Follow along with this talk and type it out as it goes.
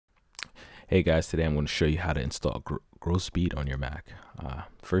Hey guys, today I'm going to show you how to install GrossBeat on your Mac.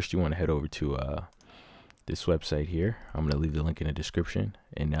 First, you want to head over to this website here. I'm going to leave the link in the description,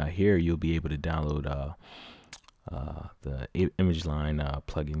 and here you'll be able to download the image line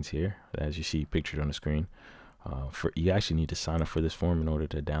plugins here, as you see pictured on the screen. You actually need to sign up for this form in order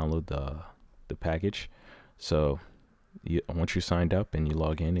to download the package. So once you're signed up and you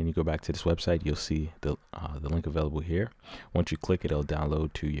log in and you go back to this website, you'll see the link available here. Once you click it, it'll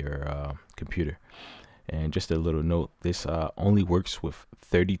download to your computer. And just a little note, this only works with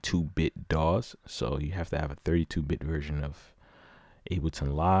 32-bit DAWs, so you have to have a 32-bit version of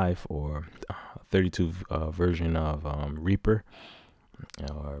Ableton Live or 32 version of Reaper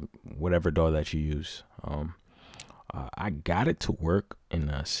or whatever DAW that you use. I got it to work in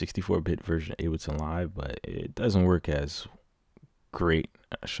a 64-bit version of Ableton Live, but it doesn't work as great,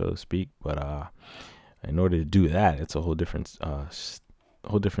 so to speak. But in order to do that, it's a whole different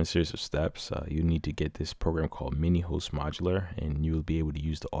series of steps. You need to get this program called Mini Host Modular, and you will be able to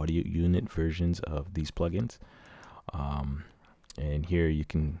use the audio unit versions of these plugins. And here you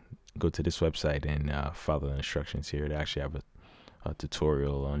can go to this website and follow the instructions here. They actually have a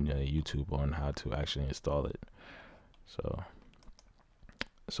tutorial on YouTube on how to actually install it.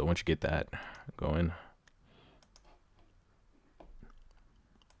 So once you get that going,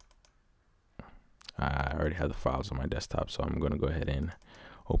 I already have the files on my desktop, so I'm going to go ahead and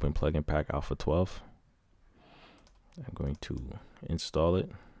open Plugin Pack Alpha 12. I'm going to install it.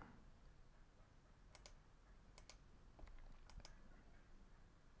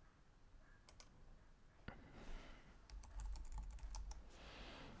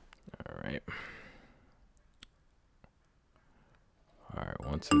 All right,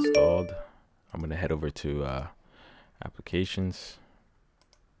 once installed, I'm going to head over to applications.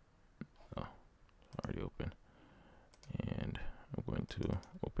 Oh, already open. And I'm going to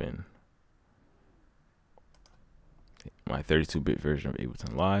open my 32-bit version of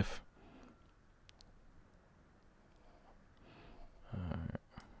Ableton Live.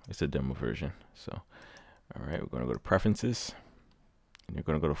 It's a demo version. So, all right, we're going to go to Preferences. And you're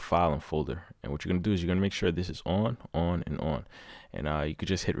going to go to File and Folder. And what you're going to do is you're going to make sure this is on, and on. And you could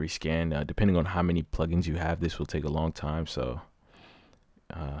just hit rescan. Depending on how many plugins you have, this will take a long time. So,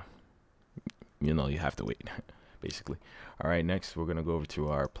 you have to wait, basically. All right, next we're going to go over to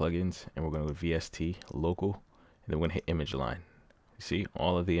our plugins, and we're going to go to VST, Local, and then we're going to hit Image Line. You see,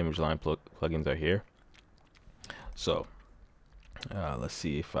 all of the Image Line plugins are here. So, let's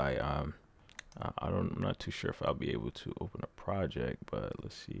see if I'm not too sure if I'll be able to open a project, but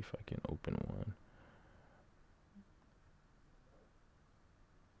let's see if I can open one.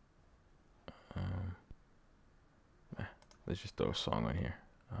 Let's just throw a song on here.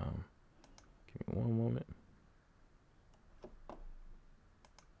 Give me one moment.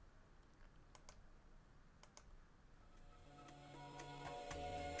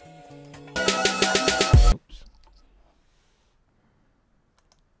 Oops.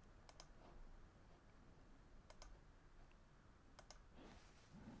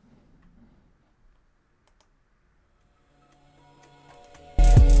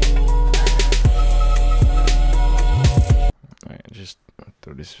 Just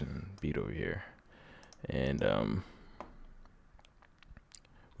throw this beat over here, and I'm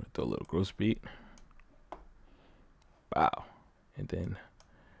gonna throw a little GrossBeat. Wow. And then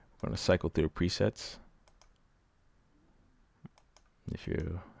we're gonna cycle through presets. If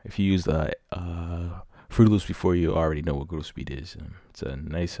you use the Fruity Loops before, you already know what GrossBeat is. It's a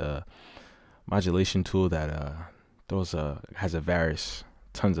nice modulation tool that has various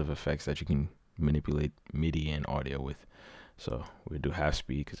tons of effects that you can manipulate MIDI and audio with. So we'll do half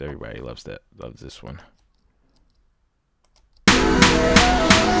speed because everybody loves this one.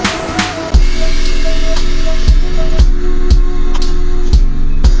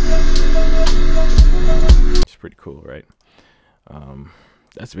 It's pretty cool, right?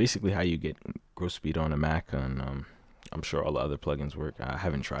 That's basically how you get GrossBeat on a Mac, and I'm sure all the other plugins work. I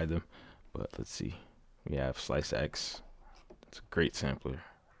haven't tried them, but let's see. We have Slice X. It's a great sampler,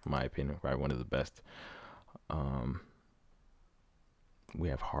 in my opinion, probably one of the best. We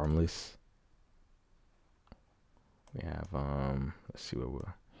have Harmless. We have let's see we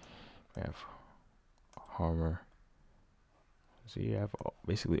have Harmer. So you have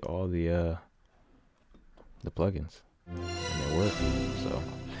basically all the plugins, and they work. So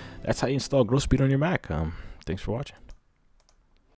that's how you install GrossBeat on your Mac. Thanks for watching.